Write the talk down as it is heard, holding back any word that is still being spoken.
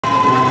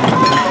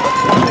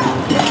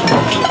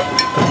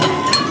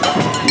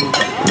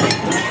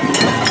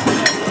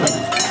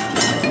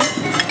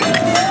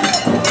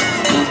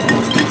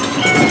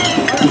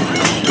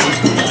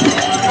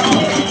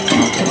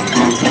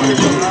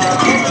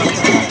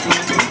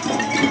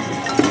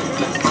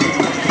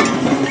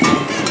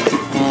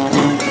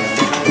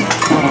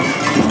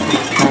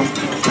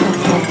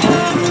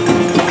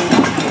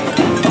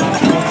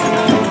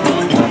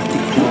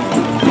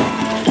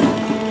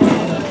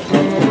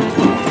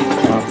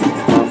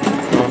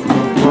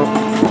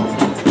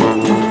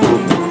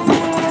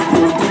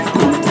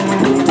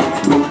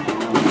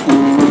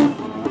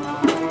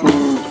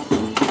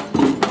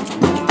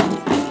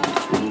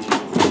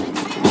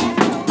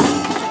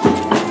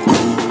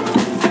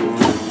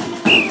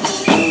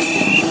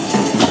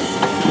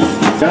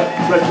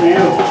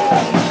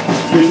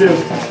You too.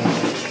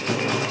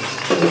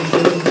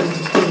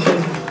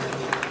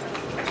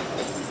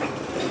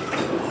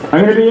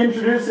 I'm going to be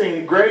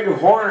introducing Greg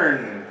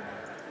Horne.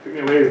 Give me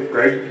a wave,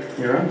 Greg.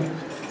 You're on.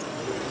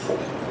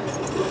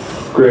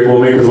 Greg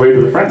will make his way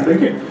to the front. Thank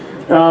you.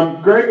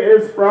 Greg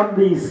is from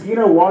the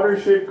Skeena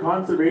Watershed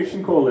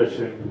Conservation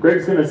Coalition.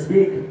 Greg's going to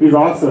speak. He's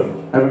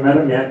awesome. I haven't met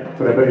him yet,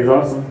 but I bet he's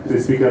awesome because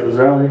he's speaking at this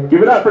rally.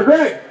 Give it up for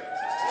Greg!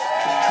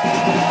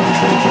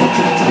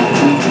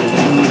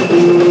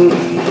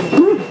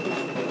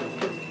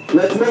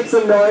 Let's make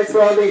some noise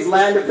for all these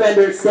land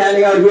defenders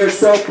standing out here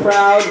so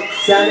proud,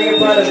 standing in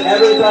front of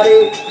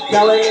everybody,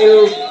 telling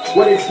you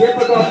what is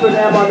difficult for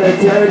them on their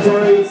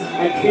territories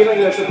and feeling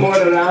their support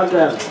around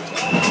them.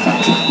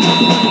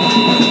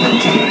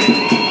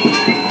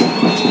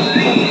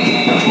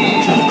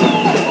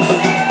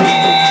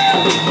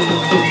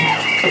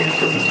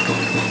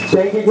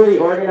 Thank you to the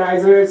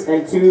organizers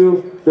and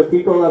to the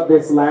people of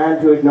this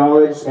land who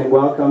acknowledged and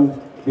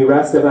welcomed the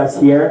rest of us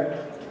here.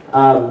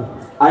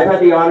 I've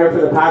had the honor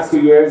for the past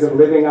 2 years of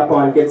living up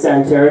on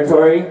Gitxsan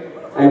territory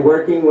and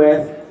working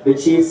with the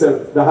chiefs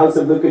of the House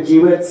of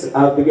Lukajiwitz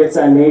of the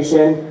Gitxsan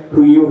Nation,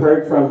 who you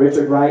heard from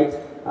Richard Wright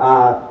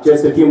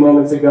just a few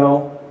moments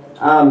ago.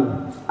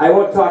 I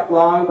won't talk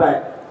long,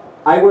 but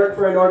I work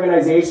for an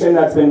organization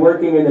that's been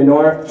working in the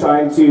north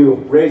trying to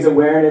raise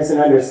awareness and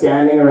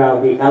understanding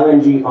around the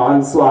LNG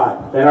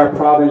onslaught that our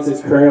province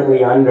is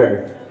currently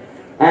under.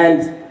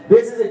 And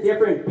this is a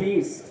different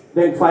beast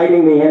than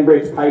fighting the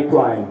Enbridge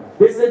pipeline.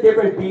 This is a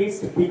different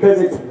beast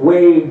because it's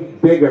way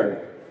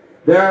bigger.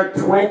 There are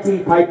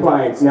 20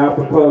 pipelines now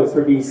proposed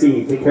for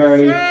BC to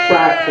carry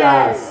fracked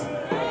gas.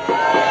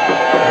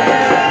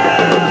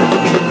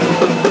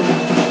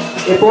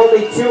 If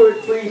only 2 or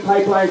 3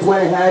 pipelines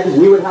went ahead,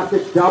 we would have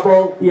to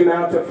double the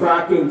amount of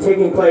fracking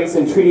taking place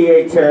in Treaty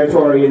 8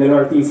 territory in the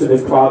northeast of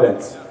this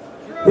province.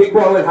 Think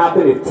what would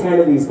happen if 10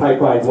 of these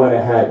pipelines went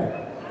ahead.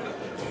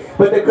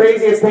 But the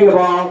craziest thing of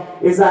all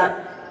is that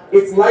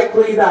it's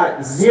likely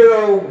that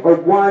 0 or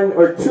 1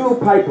 or 2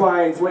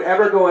 pipelines would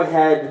ever go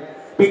ahead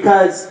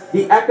because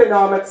the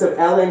economics of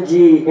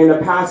LNG in the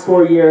past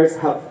 4 years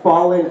have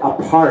fallen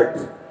apart,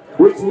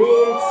 which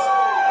means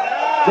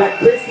that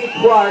Christy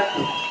Clark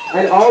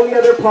and all the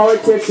other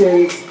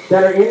politicians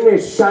that are in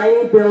this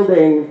shiny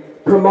building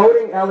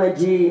promoting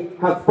LNG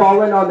have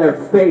fallen on their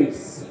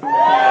face.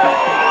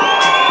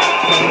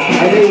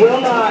 And they will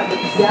not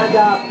stand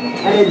up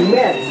and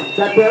admit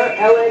that their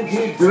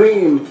LNG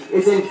dream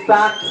is in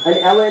fact an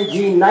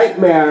LNG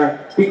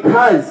nightmare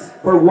because,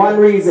 for one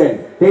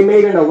reason, they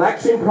made an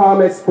election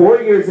promise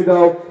 4 years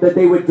ago that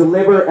they would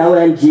deliver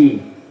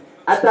LNG.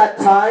 At that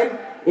time,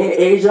 in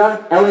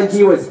Asia,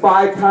 LNG was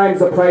 5 times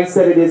the price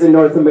that it is in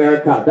North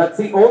America. That's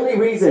the only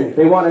reason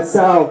they want to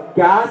sell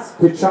gas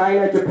to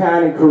China,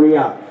 Japan, and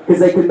Korea, because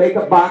they could make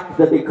a buck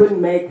that they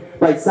couldn't make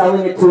by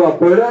selling it to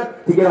Alberta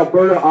to get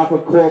Alberta off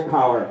of coal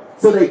power.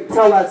 So they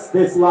tell us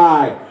this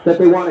lie, that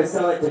they want to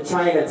sell it to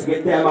China to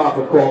get them off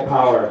of coal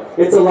power.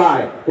 It's a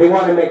lie. They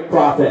want to make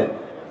profit.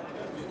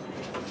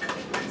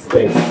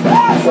 Space.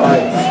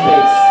 Sorry,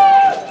 space.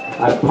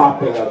 I'm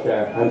popping out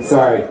there. I'm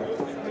sorry.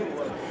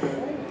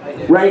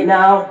 Right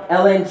now,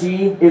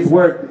 LNG is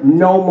worth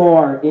no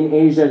more in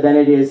Asia than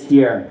it is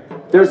here.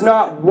 There's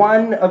not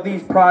one of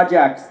these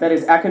projects that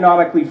is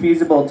economically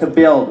feasible to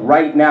build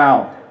right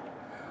now.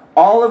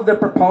 All of the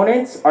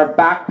proponents are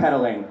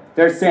backpedaling.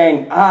 They're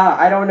saying,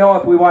 I don't know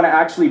if we want to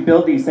actually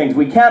build these things.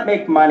 We can't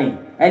make money.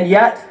 And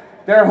yet,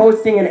 they're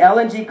hosting an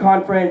LNG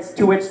conference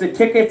to which the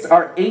tickets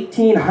are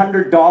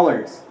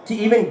 $1,800 to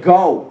even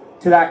go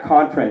to that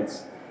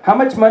conference. How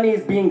much money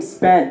is being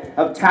spent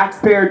of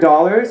taxpayer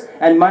dollars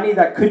and money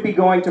that could be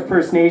going to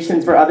First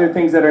Nations for other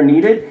things that are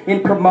needed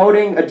in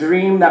promoting a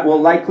dream that will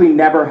likely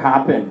never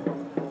happen?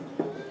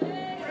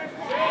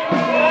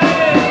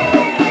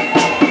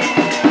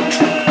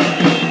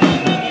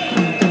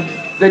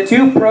 The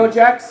 2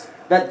 projects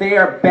that they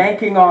are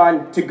banking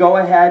on to go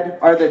ahead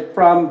are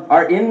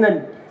in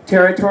the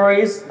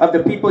territories of the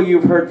people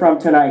you've heard from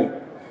tonight.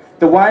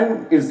 The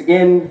one is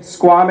in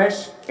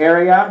Squamish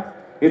area.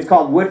 It's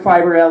called Wood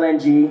Fiber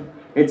LNG.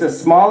 It's a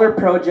smaller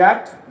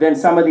project than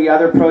some of the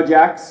other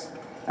projects.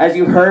 As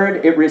you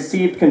heard, it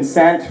received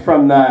consent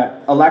from the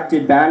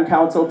elected band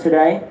council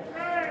today.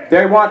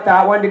 They want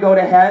that one to go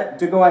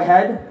ahead.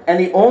 And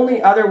the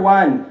only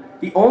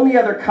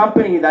other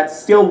company that's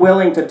still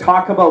willing to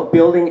talk about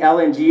building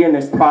LNG in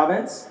this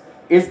province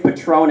is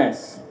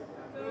Petronas.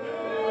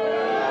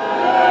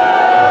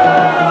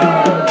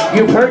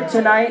 You've heard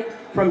tonight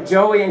from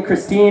Joey and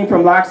Christine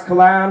from Lax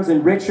Kalams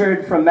and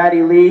Richard from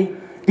Maddie Lee.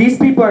 These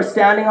people are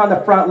standing on the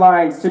front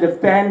lines to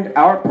defend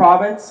our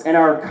province and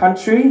our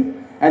country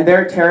and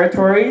their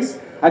territories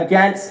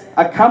against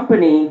a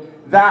company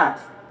that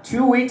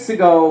 2 weeks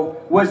ago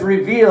was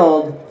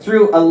revealed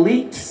through a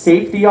leaked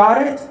safety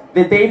audit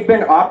that they've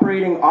been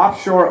operating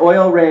offshore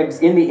oil rigs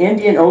in the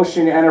Indian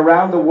Ocean and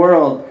around the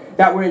world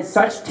that were in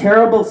such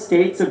terrible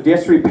states of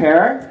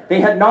disrepair. They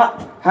had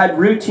not had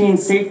routine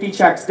safety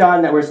checks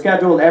done that were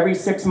scheduled every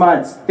 6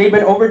 months. They've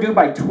been overdue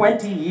by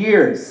 20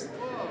 years.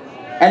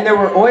 And there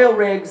were oil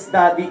rigs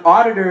that the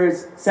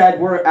auditors said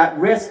were at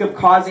risk of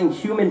causing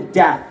human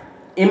death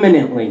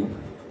imminently.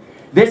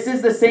 This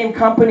is the same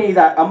company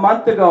that a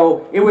month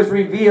ago it was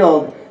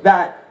revealed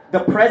that the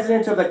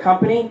president of the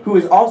company, who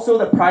is also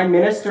the Prime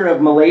Minister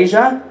of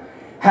Malaysia,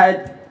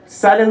 had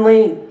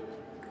suddenly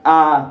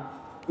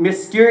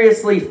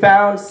mysteriously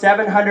found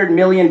 $700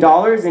 million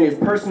in his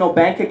personal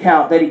bank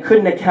account that he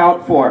couldn't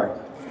account for.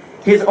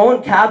 His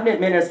own cabinet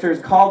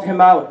ministers called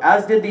him out,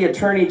 as did the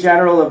Attorney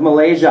General of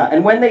Malaysia.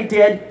 And when they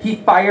did, he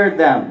fired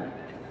them.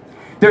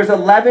 There's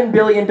 $11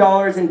 billion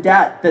in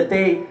debt that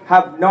they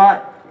have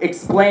not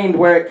explained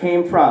where it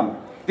came from.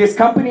 This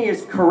company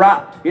is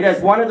corrupt. It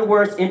has one of the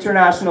worst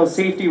international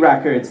safety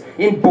records.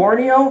 In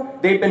Borneo,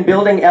 they've been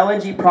building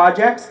LNG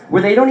projects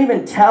where they don't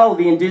even tell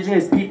the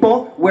indigenous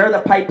people where the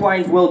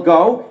pipelines will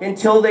go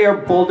until they are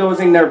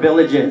bulldozing their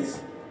villages.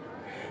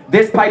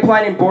 This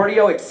pipeline in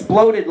Borneo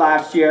exploded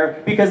last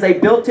year because they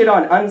built it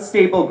on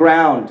unstable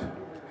ground.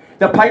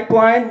 The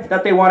pipeline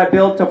that they want to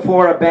build to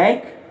Flora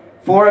Bank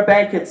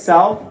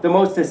itself, the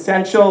most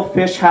essential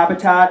fish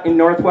habitat in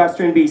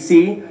northwestern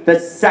BC, the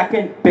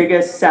second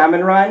biggest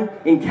salmon run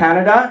in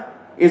Canada,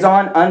 is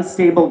on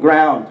unstable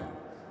ground.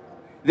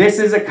 This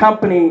is a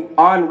company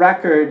on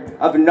record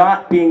of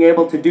not being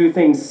able to do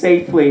things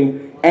safely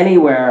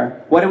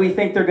anywhere. What do we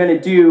think they're going to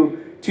do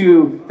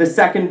to the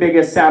second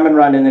biggest salmon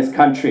run in this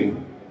country?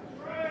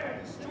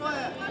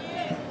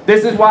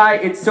 This is why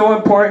it's so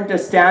important to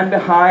stand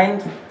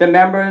behind the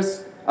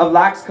members of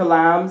Lax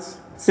Kalams,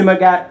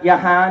 Simagat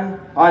Yahan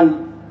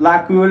on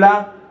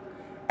Lakula,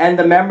 and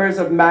the members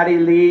of Madi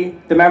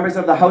Lee, the members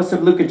of the House of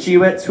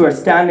Lukachiwicz who are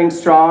standing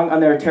strong on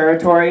their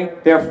territory.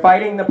 They're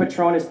fighting the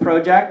Petronas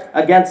project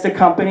against a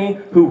company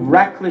who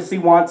recklessly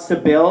wants to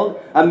build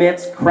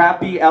amidst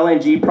crappy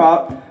LNG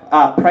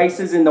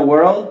prices in the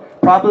world,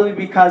 probably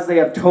because they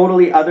have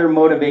totally other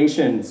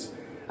motivations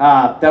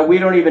that we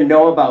don't even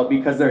know about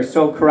because they're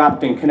so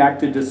corrupt and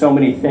connected to so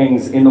many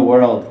things in the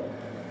world.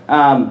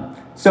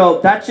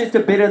 So that's just a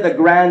bit of the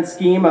grand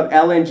scheme of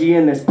LNG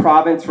in this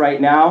province right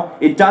now.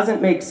 It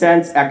doesn't make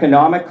sense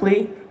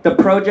economically. The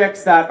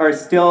projects that are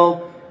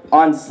still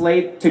on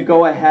slate to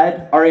go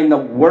ahead are in the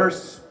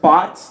worst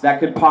spots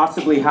that could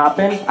possibly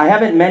happen. I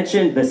haven't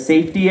mentioned the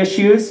safety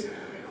issues.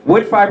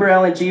 Woodfibre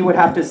LNG would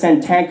have to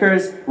send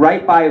tankers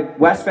right by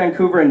West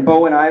Vancouver and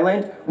Bowen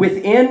Island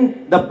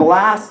within the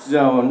blast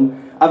zone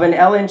of an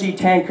LNG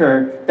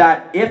tanker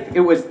that, if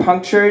it was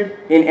punctured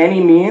in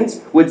any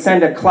means, would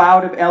send a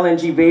cloud of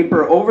LNG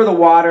vapor over the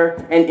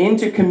water and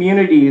into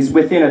communities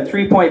within a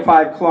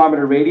 3.5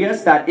 kilometer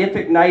radius that, if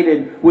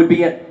ignited, would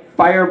be a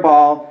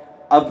fireball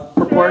of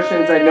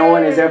proportions that no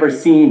one has ever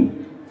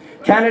seen.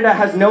 Canada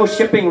has no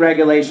shipping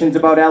regulations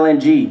about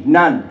LNG,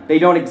 none. They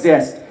don't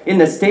exist. In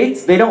the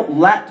States, they don't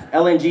let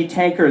LNG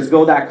tankers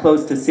go that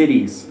close to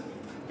cities.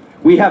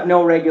 We have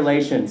no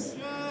regulations.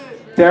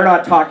 They're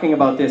not talking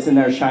about this in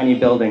their shiny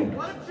building.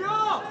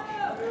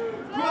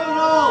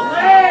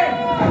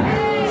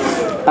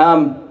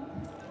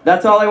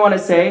 That's all I want to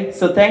say.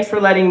 So thanks for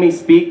letting me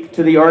speak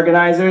to the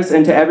organizers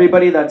and to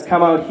everybody that's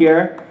come out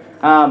here.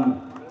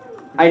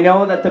 I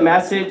know that the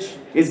message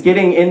is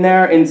getting in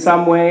there in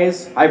some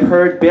ways. I've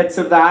heard bits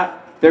of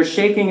that. They're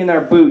shaking in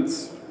their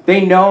boots.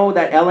 They know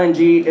that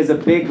LNG is a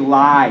big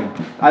lie.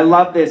 I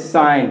love this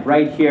sign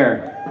right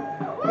here.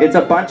 It's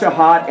a bunch of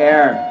hot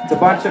air. It's a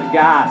bunch of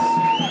gas.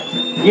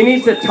 You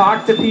need to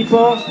talk to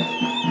people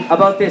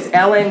about this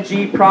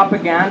LNG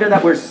propaganda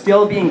that we're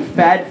still being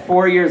fed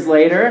 4 years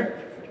later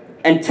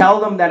and tell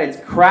them that it's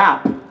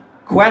crap.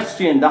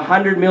 Question the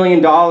 $100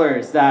 million,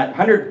 that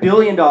 $100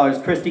 billion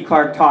Christy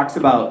Clark talks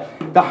about,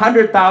 the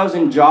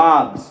 100,000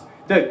 jobs,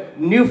 the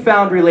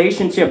newfound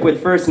relationship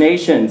with First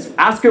Nations.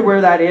 Ask her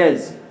where that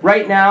is.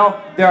 Right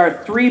now, there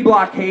are 3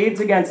 blockades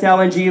against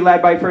LNG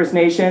led by First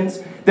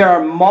Nations. There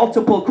are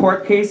multiple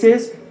court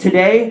cases.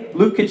 Today,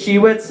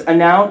 Lukachiwicz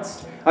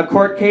announced a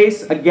court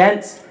case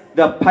against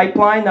the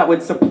pipeline that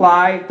would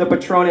supply the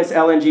Petronas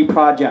LNG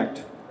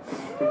project.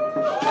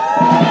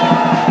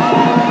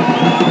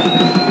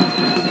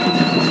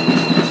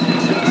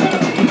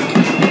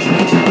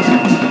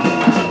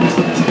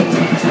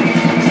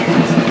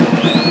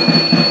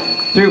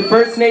 Through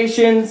First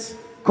Nations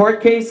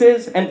court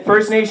cases and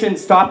First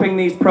Nations stopping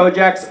these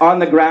projects on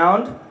the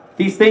ground,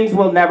 these things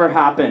will never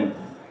happen.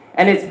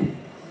 And it's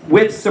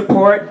with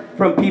support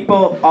from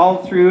people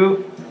all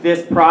through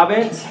this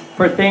province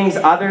for things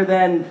other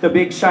than the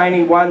big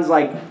shiny ones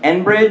like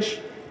Enbridge,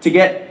 to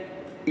get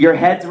your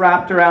heads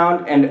wrapped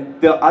around, and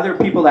the other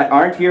people that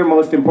aren't here,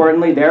 most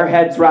importantly, their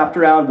heads wrapped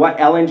around what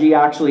LNG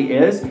actually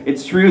is.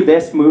 It's through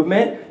this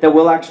movement that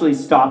we'll actually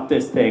stop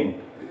this thing.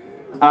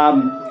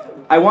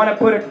 I want to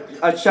put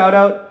a shout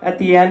out at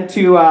the end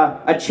to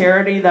a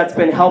charity that's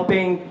been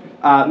helping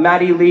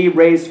Madi Lee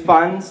raise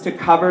funds to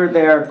cover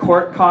their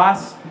court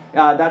costs.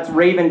 That's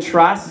Raven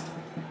Trust.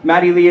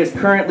 Madi Lee is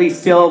currently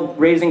still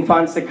raising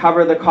funds to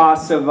cover the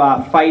costs of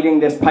fighting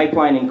this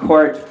pipeline in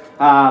court.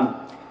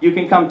 You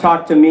can come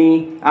talk to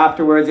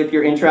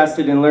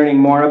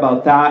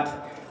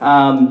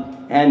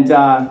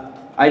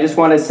I I just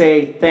want to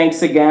say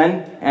thanks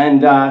again,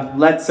 and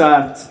let's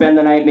spend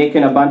the night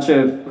making a bunch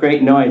of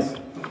great noise.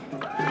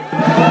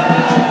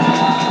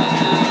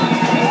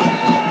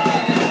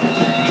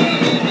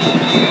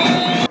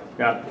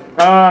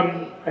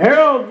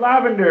 Harold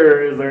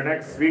Lavender is our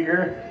next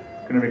speaker.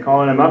 Going to be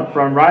calling him up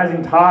from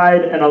Rising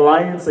Tide and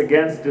Alliance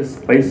Against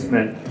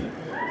Displacement.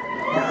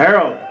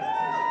 Harold.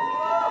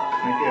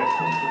 Thank you.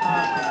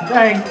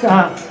 Thanks.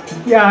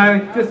 Yeah,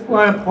 I just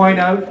want to point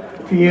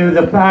out to you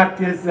the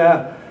fact is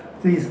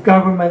these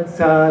governments,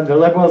 the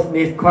Liberals and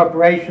these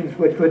corporations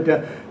which would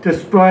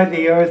destroy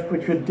the earth,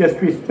 which would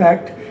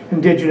disrespect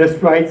Indigenous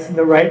rights and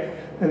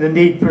the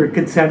need for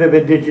consent of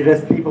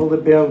Indigenous people to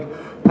build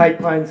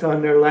pipelines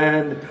on their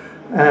land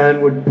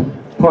and would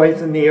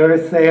poison the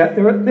earth.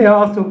 They're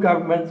also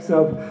governments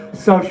of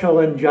social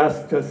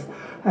injustice.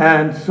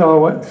 And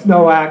so it's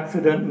no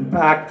accident, in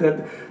fact,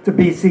 that the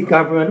BC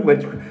government,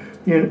 which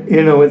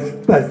you know is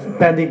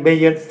spending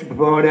millions to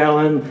promote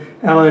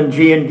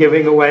LNG and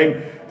giving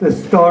away the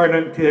store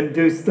and to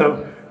induce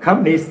the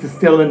companies to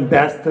still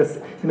invest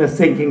in a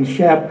sinking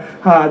ship.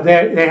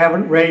 They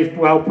haven't raised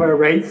welfare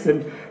rates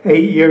in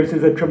 8 years.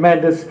 There's a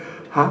tremendous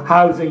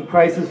housing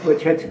crisis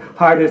which hits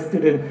hardest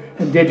in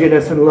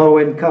Indigenous and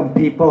low-income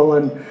people,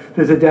 and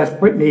there's a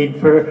desperate need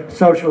for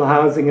social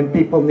housing, and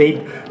people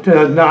need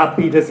to not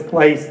be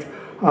displaced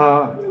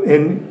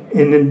in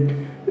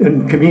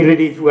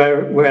communities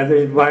where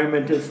the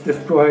environment is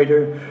destroyed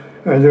or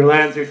their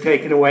lands are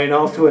taken away, and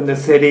also in the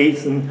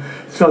cities. And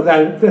so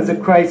that there's a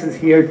crisis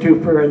here too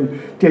for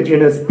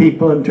Indigenous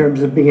people in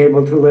terms of being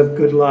able to live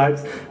good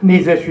lives. And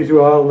these issues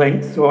are all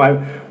linked, so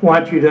I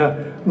want you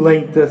to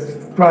link the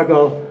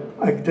struggle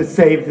to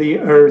save the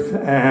earth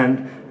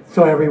and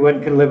so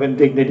everyone can live in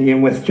dignity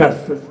and with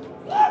justice.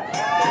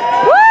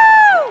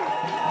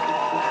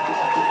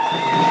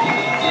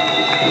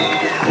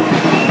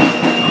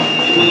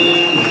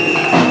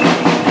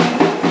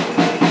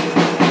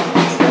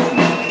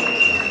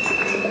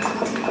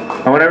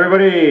 I want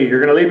everybody, you're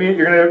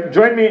gonna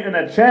join me in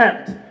a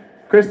chant.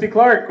 Christy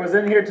Clark was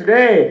in here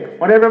today. I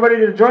want everybody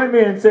to join me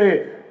and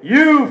say,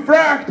 "You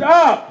fracked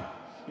up!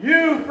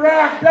 You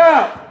fracked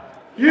up!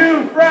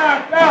 You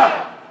fracked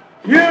up!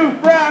 You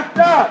fracked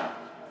up!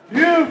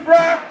 You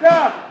fracked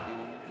up!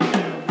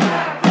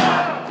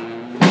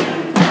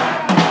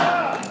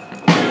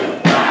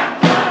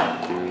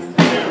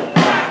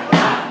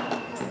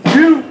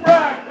 You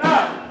fracked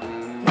up!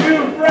 You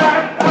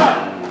fracked up!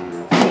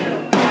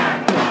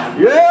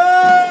 Yeah!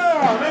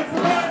 Make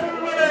some noise,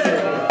 everybody!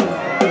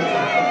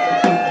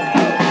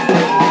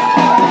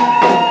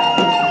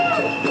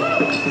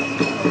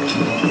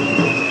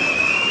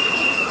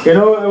 You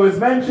know, it was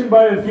mentioned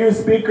by a few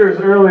speakers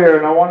earlier,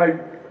 and I want to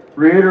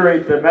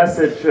reiterate the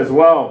message as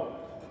well.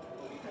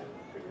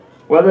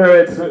 Whether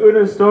it's the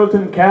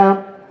Unistoten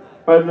camp,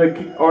 or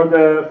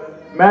the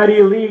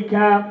Maddie Lee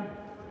camp,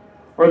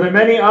 or the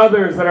many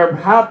others that are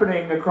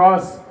happening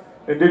across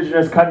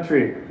Indigenous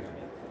country,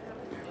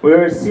 we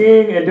are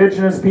seeing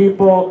Indigenous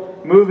people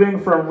moving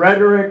from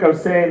rhetoric of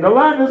saying, the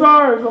land is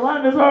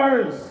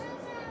ours,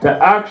 to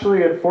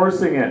actually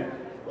enforcing it.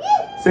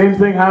 Same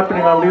thing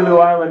happening on Lilu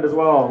Island as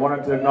well. I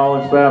wanted to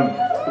acknowledge them.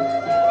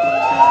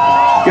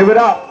 Give it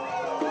up.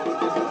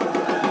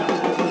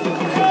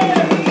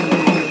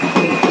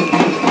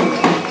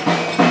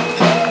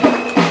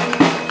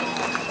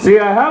 See,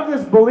 I have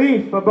this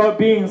belief about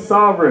being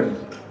sovereign.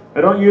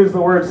 I don't use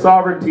the word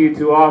sovereignty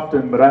too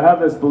often, but I have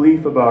this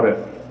belief about it.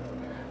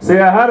 See,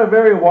 I had a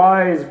very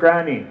wise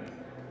granny.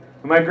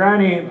 My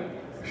granny,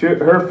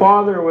 her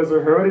father was a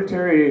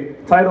hereditary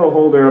title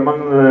holder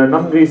among the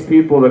Numvese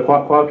people, the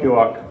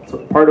Kwakwakiwak. It's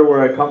part of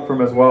where I come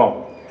from as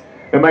well.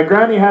 And my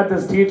granny had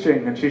this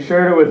teaching, and she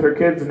shared it with her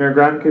kids and her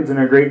grandkids and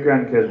her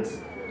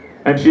great-grandkids.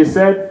 And she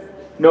said,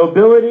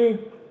 nobility,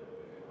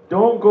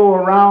 don't go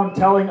around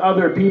telling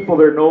other people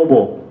they're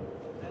noble.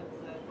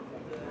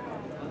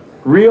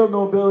 Real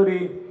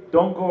nobility,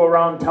 don't go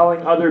around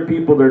telling other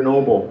people they're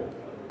noble.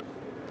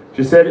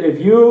 She said,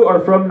 if you are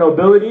from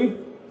nobility,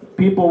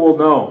 people will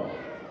know.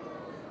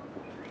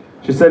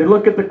 She said,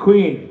 look at the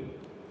queen.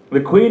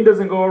 The queen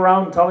doesn't go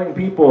around telling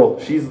people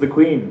she's the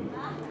queen.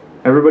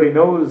 Everybody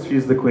knows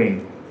she's the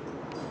queen.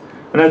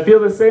 And I feel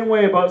the same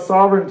way about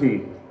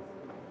sovereignty.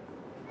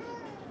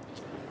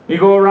 You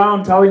go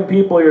around telling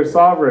people you're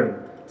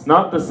sovereign. It's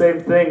not the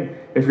same thing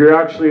if you're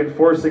actually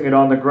enforcing it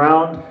on the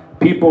ground.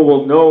 People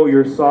will know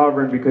you're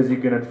sovereign because you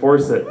can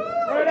enforce it.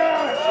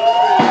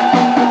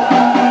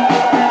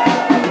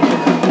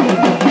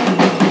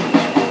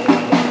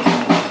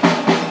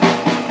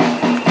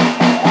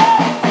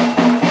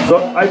 So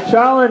I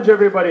challenge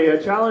everybody, I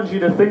challenge you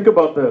to think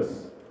about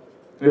this.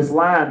 This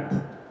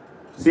land.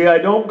 See, I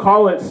don't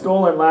call it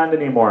stolen land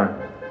anymore.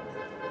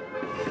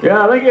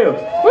 Yeah, thank you.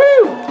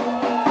 Woo!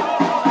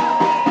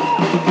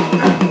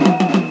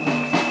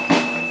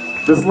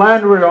 This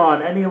land we're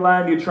on, any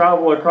land you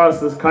travel across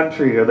this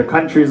country, or the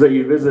countries that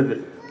you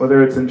visit,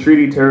 whether it's in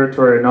treaty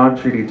territory or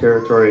non-treaty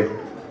territory,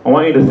 I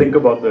want you to think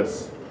about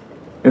this.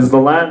 Is the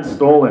land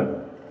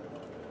stolen?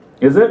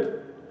 Is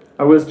it?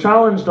 I was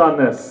challenged on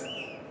this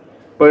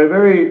by a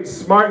very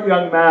smart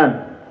young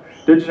man,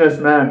 indigenous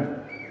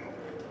man.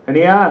 And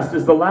he asked,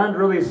 is the land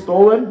really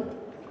stolen?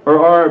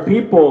 Or are our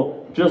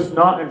people just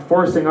not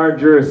enforcing our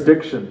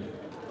jurisdiction?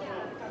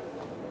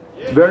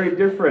 It's very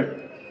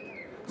different.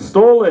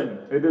 Stolen,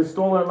 it is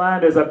stolen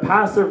land, is a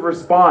passive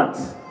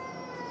response.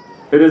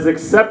 It is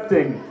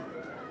accepting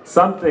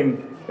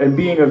something and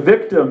being a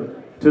victim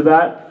to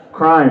that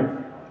crime.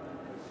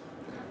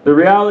 The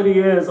reality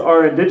is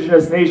our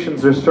indigenous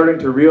nations are starting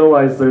to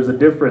realize there's a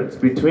difference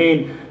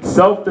between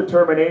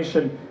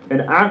self-determination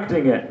and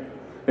acting it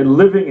and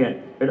living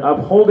it and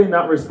upholding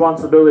that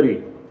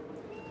responsibility.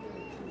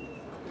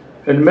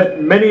 And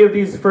many of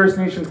these First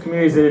Nations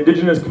communities and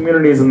indigenous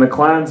communities and the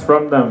clans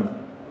from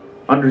them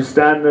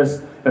understand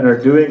this and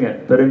are doing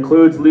it. That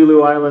includes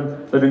Lilu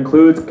Island, that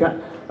includes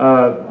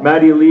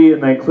Maddie Lee,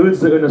 and that includes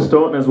the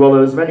Unistoten as well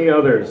as many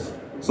others.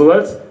 So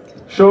let's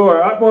show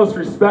our utmost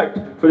respect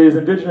for these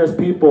indigenous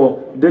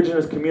people,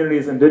 indigenous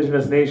communities,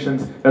 indigenous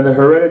nations, and the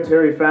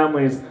hereditary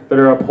families that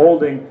are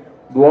upholding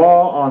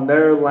law on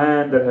their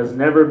land that has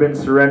never been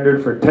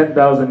surrendered for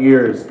 10,000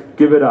 years.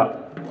 Give it up.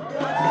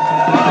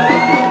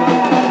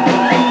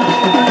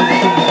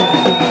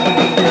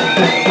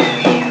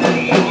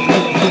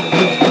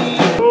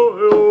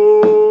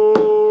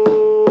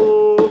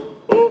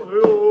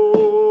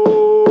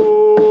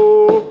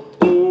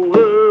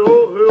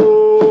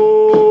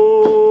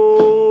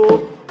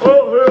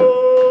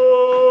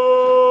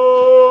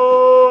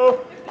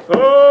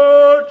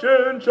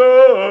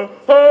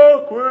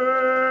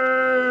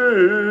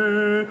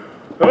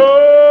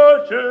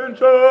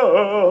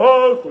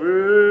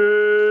 Hakwe